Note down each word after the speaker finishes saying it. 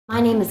My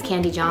name is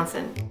Kandee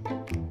Johnson,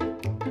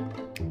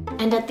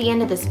 and at the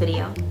end of this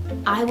video,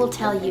 I will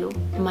tell you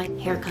my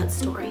haircut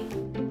story.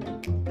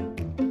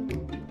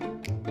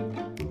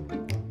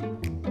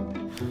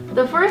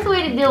 The first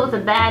way to deal with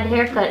a bad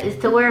haircut is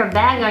to wear a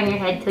bag on your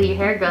head till your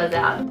hair grows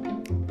out.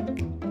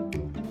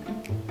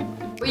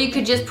 Or you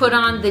could just put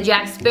on the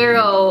Jack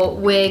Sparrow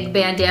wig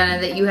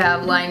bandana that you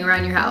have lying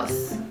around your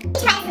house.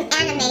 Try some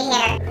anime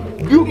hair.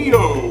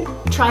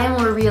 Yu-Gi-Oh! Try a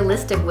more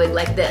realistic wig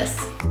like this.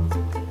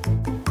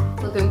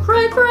 Looking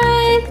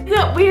cray-cray. Is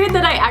it weird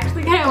that I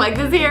actually kind of like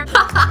this hair?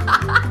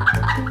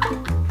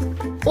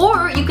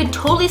 Or you could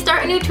totally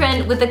start a new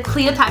trend with a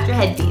Cleopatra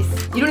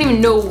headpiece. You don't even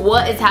know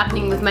what is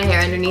happening with my hair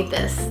underneath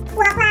this.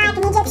 Look like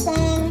an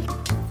Egyptian.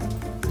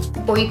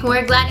 Or you can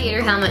wear a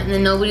gladiator helmet and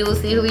then nobody will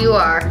see who you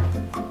are.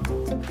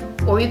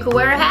 Or you could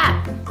wear a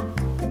hat.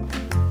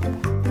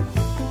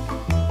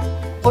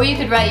 Or you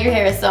could write your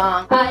hair a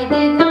song. I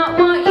did not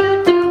want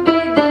you to be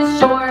this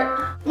short.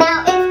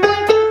 Now it's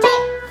going to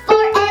take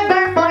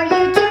forever for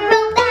you to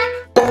grow back.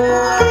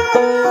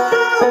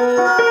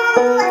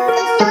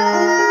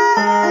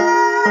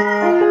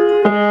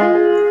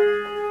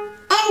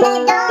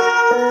 And I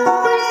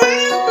don't like you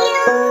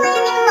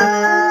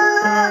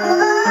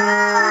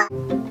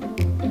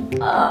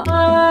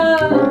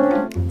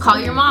anymore. Call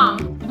your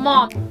mom.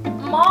 Mom.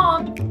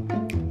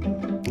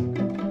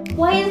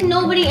 Why is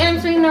nobody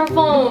answering their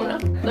phone?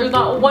 There's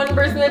not one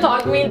person to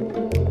talk to me.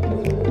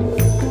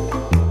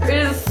 It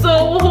is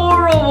so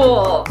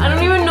horrible. I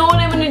don't even know what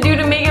I'm gonna do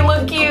to make it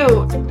look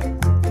cute.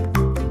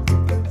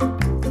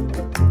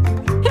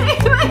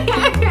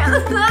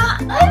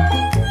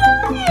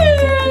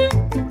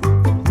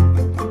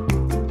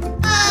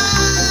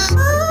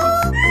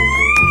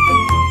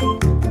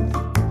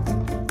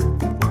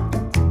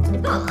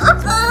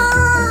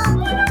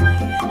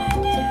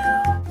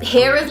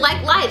 Hair is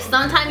like life.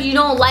 Sometimes you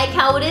don't like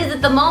how it is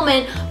at the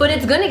moment, but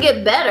it's gonna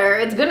get better.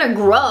 It's gonna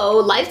grow.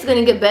 Life's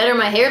gonna get better.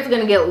 My hair's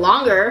gonna get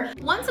longer.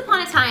 Once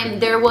upon a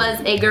time, there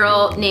was a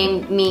girl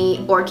named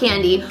me, or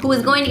Kandee, who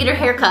was going to get her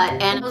hair cut,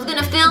 and I was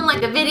gonna film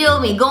like a video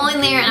of me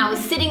going there, and I was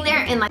sitting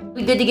there and like, it'd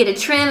be good to get a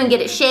trim and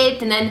get it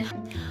shaped, and then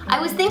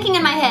I was thinking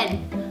in my head,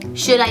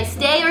 should I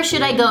stay or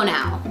should I go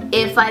now?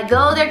 If I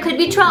go, there could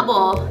be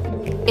trouble.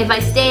 If I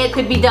stay, it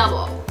could be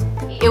double.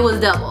 It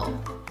was double.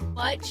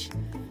 Much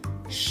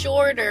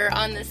shorter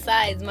on the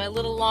sides. My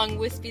little long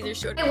wispies are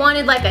shorter. I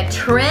wanted like a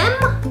trim.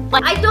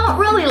 Like, I don't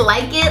really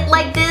like it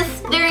like this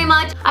very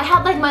much. I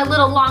had like my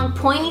little long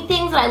pointy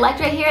things that I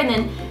liked right here, and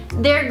then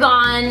they're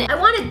gone. I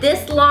wanted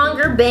this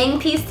longer bang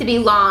piece to be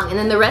long, and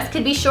then the rest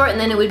could be short, and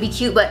then it would be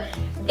cute, but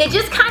it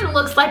just kind of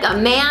looks like a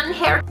man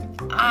hair.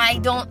 I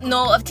don't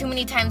know of too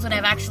many times when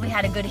I've actually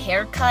had a good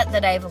haircut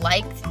that I've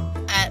liked.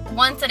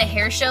 Once at a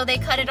hair show, they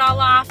cut it all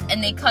off,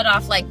 and they cut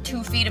off like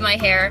 2 feet of my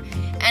hair,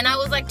 and I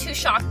was like too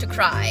shocked to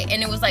cry,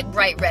 and it was like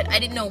bright red. I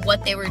didn't know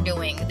what they were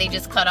doing. They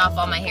just cut off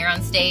all my hair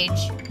on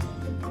stage,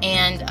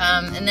 and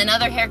then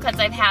other haircuts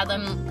I've had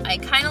them, I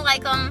kind of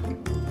like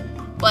them,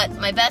 but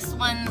my best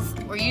ones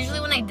were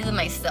usually when I did them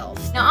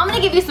myself. Now I'm gonna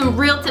give you some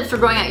real tips for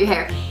growing out your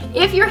hair.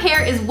 If your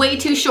hair is way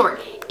too short,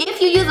 if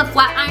you use a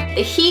flat iron,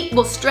 the heat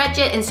will stretch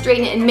it and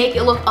straighten it and make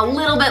it look a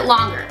little bit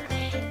longer.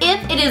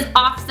 If it is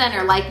off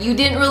center, like you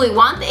didn't really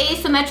want the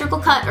asymmetrical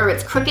cut or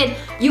it's crooked,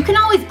 you can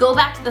always go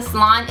back to the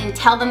salon and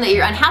tell them that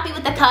you're unhappy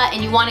with the cut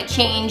and you want it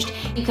changed.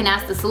 You can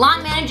ask the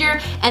salon manager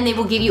and they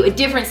will give you a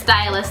different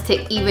stylist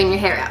to even your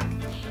hair out.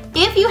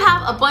 If you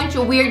have a bunch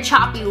of weird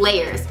choppy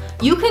layers,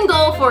 you can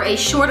go for a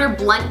shorter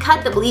blunt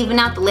cut that will even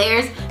out the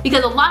layers,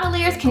 because a lot of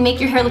layers can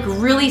make your hair look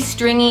really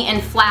stringy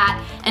and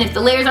flat, and if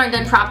the layers aren't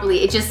done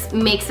properly, it just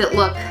makes it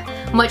look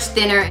much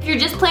thinner. If you're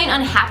just plain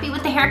unhappy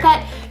with the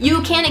haircut,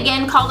 you can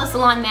again call the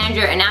salon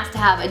manager and ask to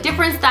have a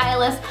different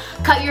stylist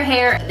cut your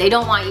hair. They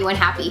don't want you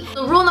unhappy.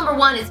 So rule number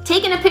 1 is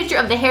taking a picture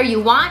of the hair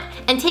you want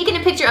and taking a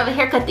picture of a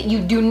haircut that you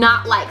do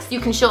not like, so you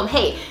can show them,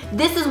 hey,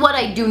 this is what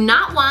I do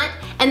not want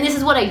and this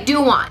is what I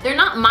do want. They're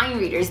not mind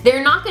readers.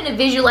 They're not gonna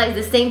visualize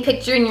the same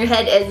picture in your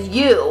head as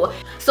you.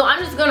 So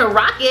I'm just gonna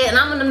rock it and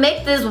I'm gonna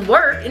make this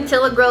work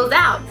until it grows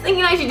out.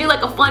 Thinking I should do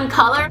like a fun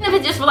color, if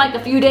it's just for like a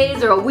few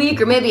days or a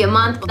week or maybe a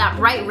month. That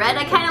bright red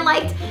I kind of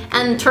liked,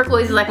 and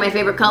turquoise is like my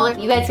favorite color.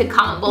 You guys could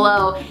comment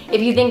below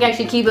if you think I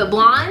should keep it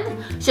blonde,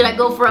 should I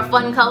go for a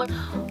fun color,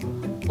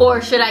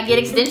 or should I get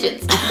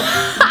extensions?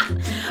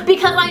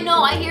 Because I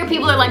know, I hear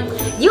people are like,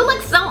 you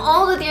look so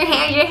old with your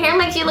hair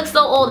makes you look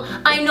so old.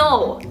 I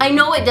know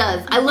it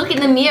does. I look in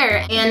the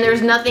mirror and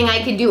there's nothing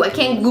I can do. I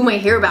can't glue my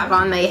hair back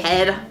on my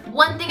head.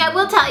 One thing I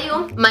will tell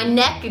you, my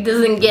neck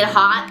doesn't get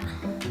hot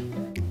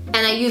and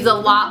I use a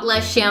lot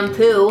less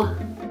shampoo.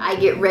 I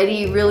get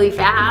ready really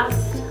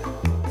fast.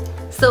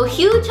 So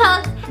huge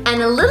hugs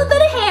and a little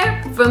bit of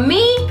hair from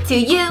me to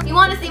you. If you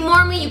want to see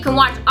more of me, you can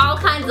watch all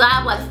kinds. I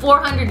have like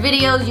 400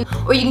 videos,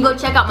 or you can go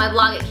check out my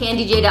blog at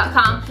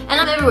kandeej.com. And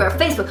I'm everywhere,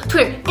 Facebook,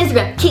 Twitter,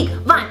 Instagram, Kik,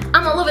 Vine.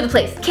 I'm all over the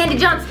place. Kandee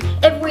Johnson,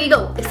 everywhere you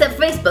go, except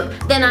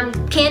Facebook. Then I'm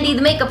Kandee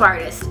the makeup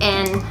artist,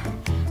 and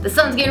the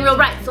sun's getting real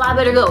bright, so I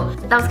better go.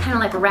 That was kind of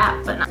like a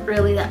rap, but not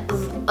really. That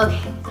was,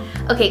 okay.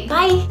 Okay,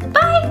 bye.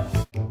 Bye.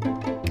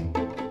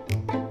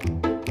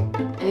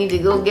 I need to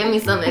go get me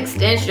some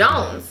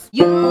extensions.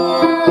 You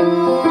are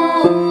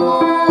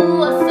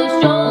so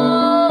short.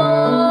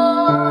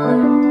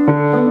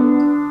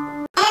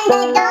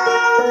 And I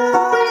don't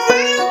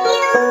like you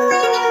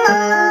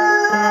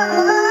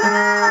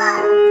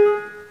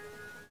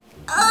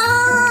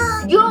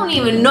anymore. You don't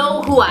even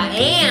know who I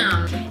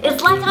am.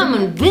 It's like I'm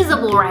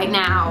invisible right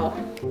now.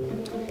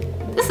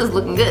 This is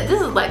looking good. This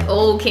is like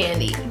old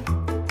candy.